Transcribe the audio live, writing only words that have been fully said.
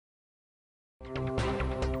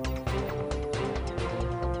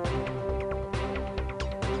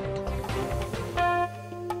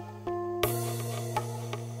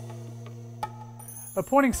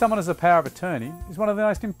Appointing someone as a power of attorney is one of the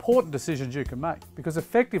most important decisions you can make because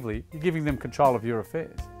effectively you're giving them control of your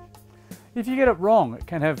affairs. If you get it wrong, it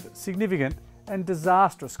can have significant and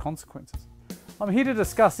disastrous consequences. I'm here to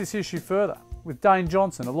discuss this issue further with Dayne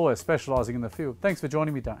Johnson, a lawyer specialising in the field. Thanks for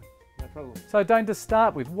joining me, Dayne. No problem. So Dayne, to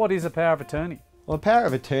start with, what is a power of attorney? Well, a power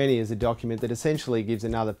of attorney is a document that essentially gives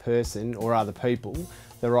another person or other people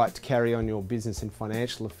the right to carry on your business and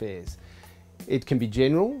financial affairs. It can be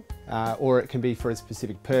general or it can be for a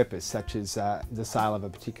specific purpose, such as the sale of a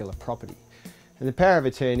particular property. And the power of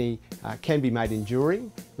attorney can be made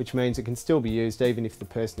enduring, which means it can still be used even if the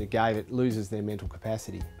person who gave it loses their mental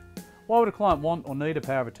capacity. Why would a client want or need a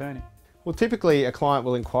power of attorney? Well, typically a client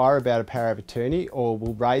will inquire about a power of attorney or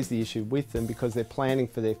will raise the issue with them because they're planning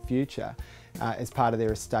for their future as part of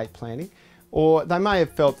their estate planning. Or they may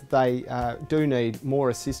have felt that they do need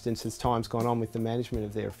more assistance as time's gone on with the management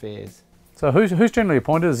of their affairs. So who's generally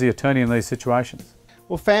appointed as the attorney in these situations?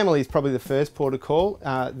 Well, family is probably the first port of call.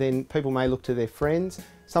 Then people may look to their friends,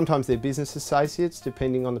 sometimes their business associates,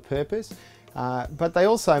 depending on the purpose. But they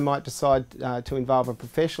also might decide to involve a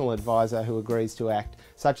professional advisor who agrees to act,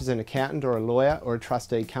 such as an accountant or a lawyer or a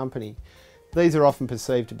trustee company. These are often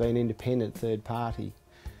perceived to be an independent third party.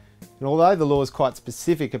 And although the law is quite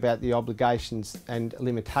specific about the obligations and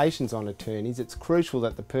limitations on attorneys, it's crucial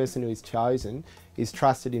that the person who is chosen is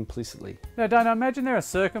trusted implicitly. Now, Dayne, I imagine there are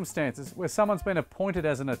circumstances where someone's been appointed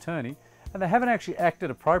as an attorney and they haven't actually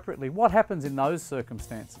acted appropriately. What happens in those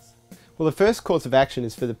circumstances? Well, the first course of action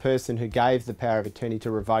is for the person who gave the power of attorney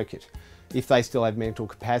to revoke it, if they still have mental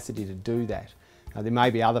capacity to do that. There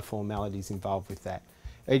may be other formalities involved with that.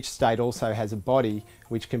 Each state also has a body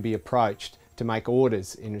which can be approached to make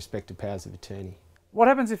orders in respect to powers of attorney. What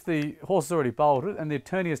happens if the horse is already bolted and the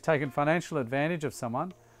attorney has taken financial advantage of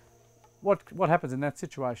someone? What happens in that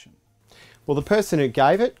situation? Well, the person who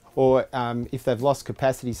gave it, or if they've lost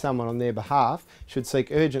capacity, someone on their behalf, should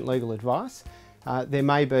seek urgent legal advice. There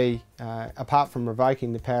may be, apart from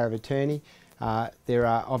revoking the power of attorney, there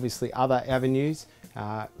are obviously other avenues,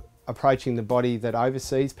 approaching the body that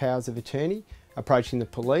oversees powers of attorney, approaching the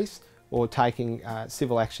police, or taking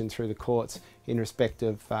civil action through the courts in respect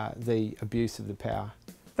of the abuse of the power.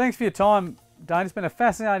 Thanks for your time, Dayne. It's been a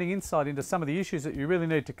fascinating insight into some of the issues that you really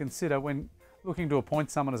need to consider when looking to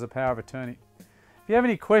appoint someone as a power of attorney. If you have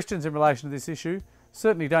any questions in relation to this issue,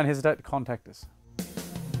 certainly don't hesitate to contact us.